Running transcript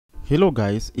Hello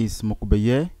guys, it's Mokube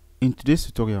here. In today's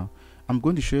tutorial, I'm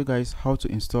going to show you guys how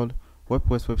to install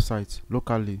WordPress websites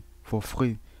locally for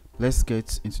free. Let's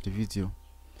get into the video.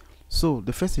 So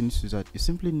the first thing is that you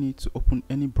simply need to open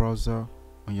any browser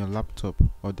on your laptop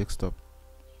or desktop.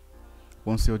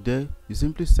 Once you're there, you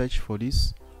simply search for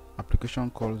this application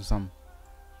called Xampp.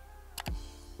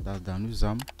 That's the new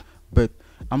Xampp. But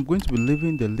I'm going to be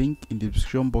leaving the link in the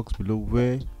description box below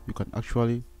where you can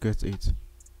actually get it.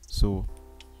 So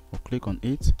I'll click on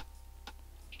it,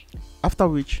 after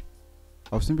which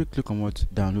I'll simply click on what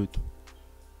download.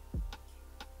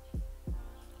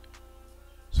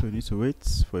 So you need to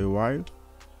wait for a while.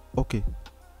 Okay,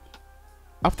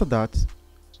 after that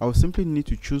I'll simply need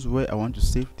to choose where I want to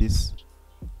save this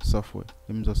software.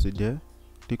 Let me just say there,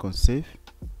 click on save.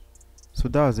 So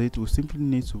that's it. We'll simply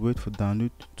need to wait for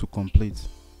download to complete.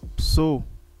 So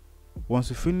once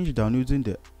you finish downloading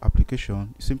the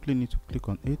application, you simply need to click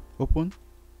on it, open.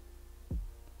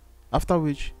 After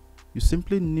which you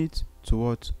simply need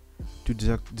to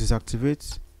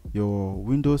deactivate your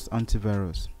Windows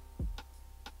antivirus.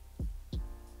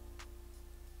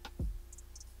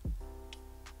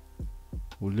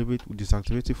 We'll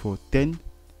deactivate it for 10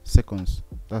 seconds.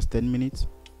 That's 10 minutes.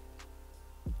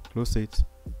 Close it.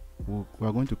 We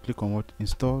are going to click on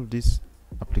install this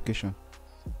application.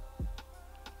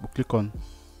 We'll click on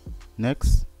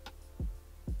next,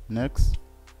 next.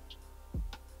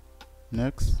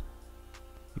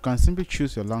 You can simply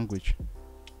choose your language,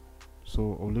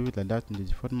 so I'll leave it like that in the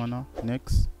default manner.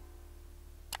 Next,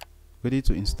 ready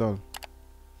to install.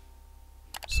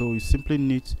 So you simply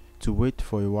need to wait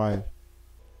for a while.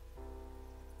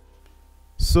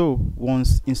 So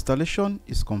once installation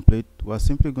is complete, we are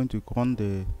simply going to run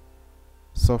the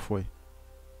software.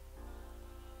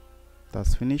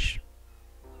 That's finished.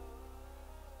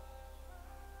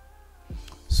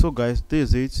 So guys, this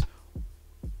is it.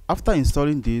 After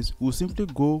installing this, we'll simply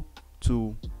go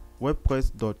to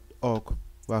wordpress.org.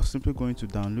 We are simply going to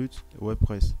download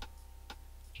WordPress.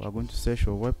 We are going to search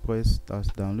for WordPress. That's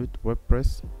download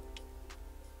WordPress.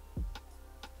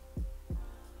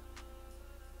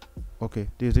 Okay,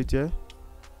 this is it here.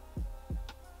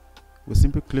 We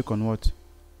simply click on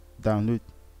download.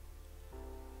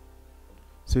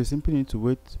 So you simply need to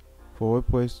wait for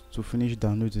WordPress to finish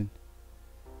downloading.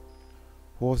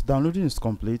 Once downloading is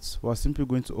complete, we are simply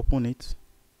going to open it.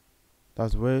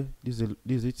 That's where this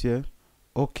is it here.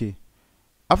 Okay,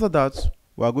 after that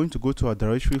we are going to go to our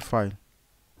directory file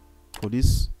for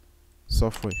this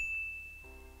software.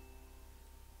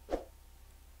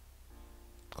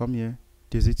 Come here,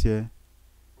 this is it here.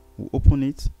 We'll open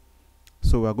it.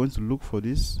 So we are going to look for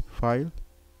this file.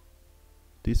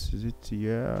 This is it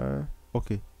here.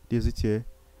 Okay, this is it here.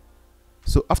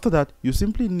 So after that, you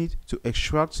simply need to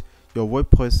extract your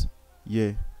WordPress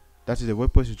here. That is the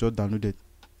WordPress you just downloaded.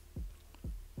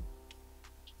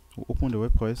 We'll open the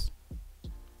WordPress.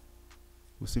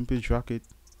 We'll simply drag it.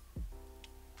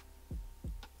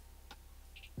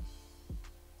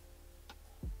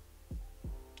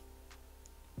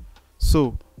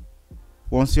 So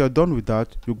once you are done with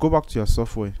that, you go back to your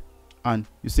software and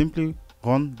you simply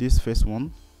run this first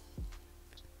one.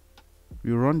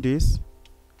 You run this,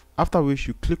 after which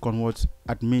you click on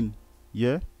admin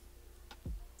here.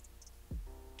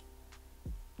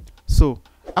 So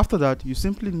after that, you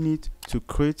simply need to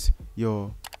create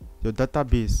your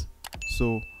database.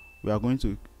 So we are going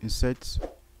to insert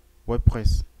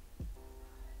WordPress.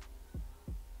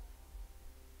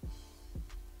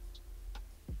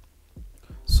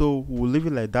 So we'll leave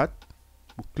it like that.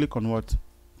 We'll click on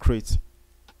create.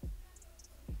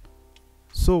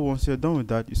 So once you're done with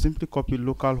that, you simply copy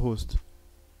localhost.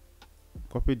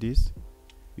 Copy this.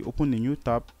 You open a new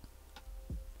tab.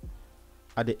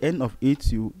 At the end of it,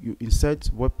 you insert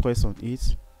WordPress on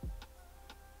it.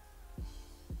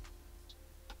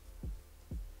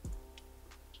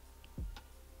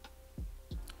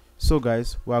 So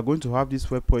guys, we are going to have this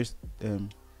WordPress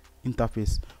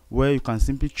interface where you can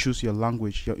simply choose your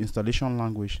language, your installation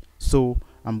language. So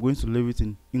I'm going to leave it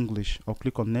in English. I'll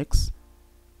click on next.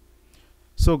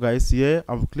 So guys, here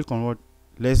I'll click on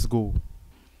let's go.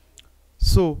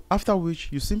 So after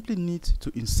which you simply need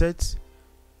to insert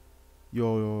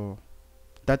your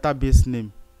database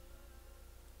name.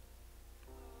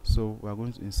 So we are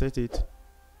going to insert it,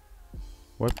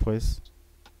 WordPress,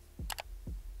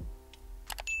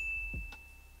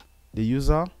 the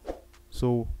user.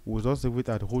 So we'll just leave it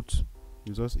at root.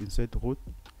 You just insert root.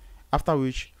 After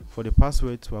which, for the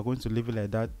password, we are going to leave it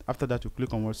like that. After that, you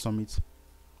click on submit.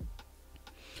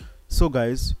 So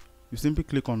guys, you simply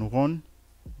click on run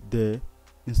the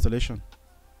installation.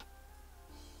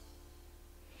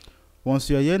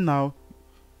 Once you are here now,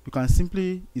 you can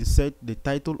simply insert the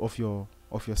title of your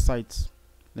site.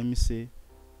 Let me say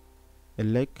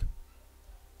Elec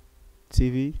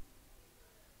TV.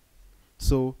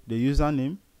 So the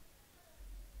username,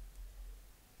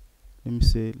 let me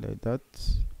say like that.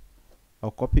 I'll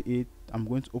copy it. I'm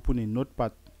going to open a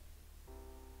notepad.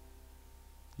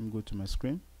 Let me go to my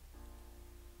screen.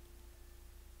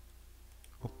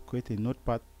 I'll create a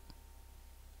notepad.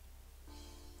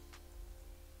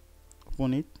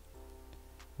 Open it.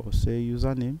 I'll say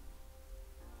username,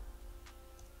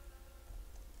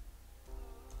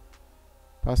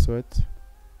 password.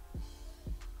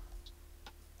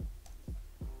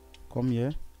 Come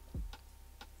here,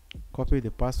 copy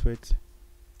the password,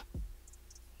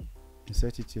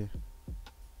 insert it here.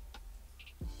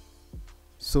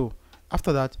 So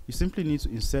after that, you simply need to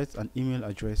insert an email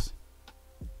address.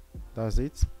 That's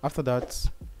it. After that,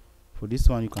 for this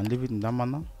one, you can leave it in that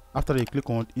manner. After that, you click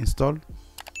on install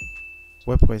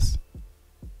WordPress.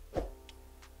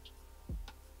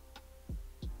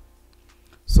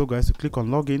 So guys, you click on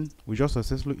login. We just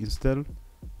successfully install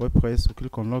WordPress. We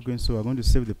click on login. So we're going to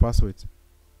save the password.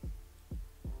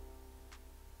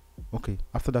 Okay,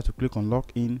 after that, you click on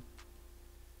login.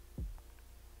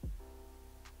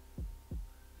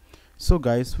 So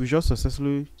guys, we just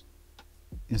successfully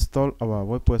install our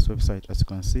WordPress website. As you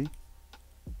can see,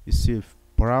 you see a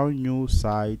brand new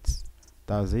site.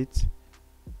 That's it.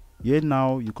 Here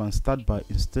now you can start by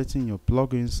inserting your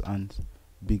plugins and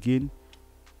begin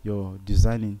your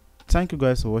designing. Thank you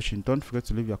guys for watching. Don't forget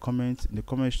to leave your comments in the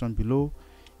comment section below.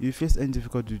 If you face any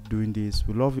difficulty doing this,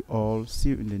 we love you all. See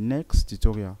you in the next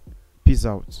tutorial. Peace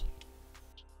out.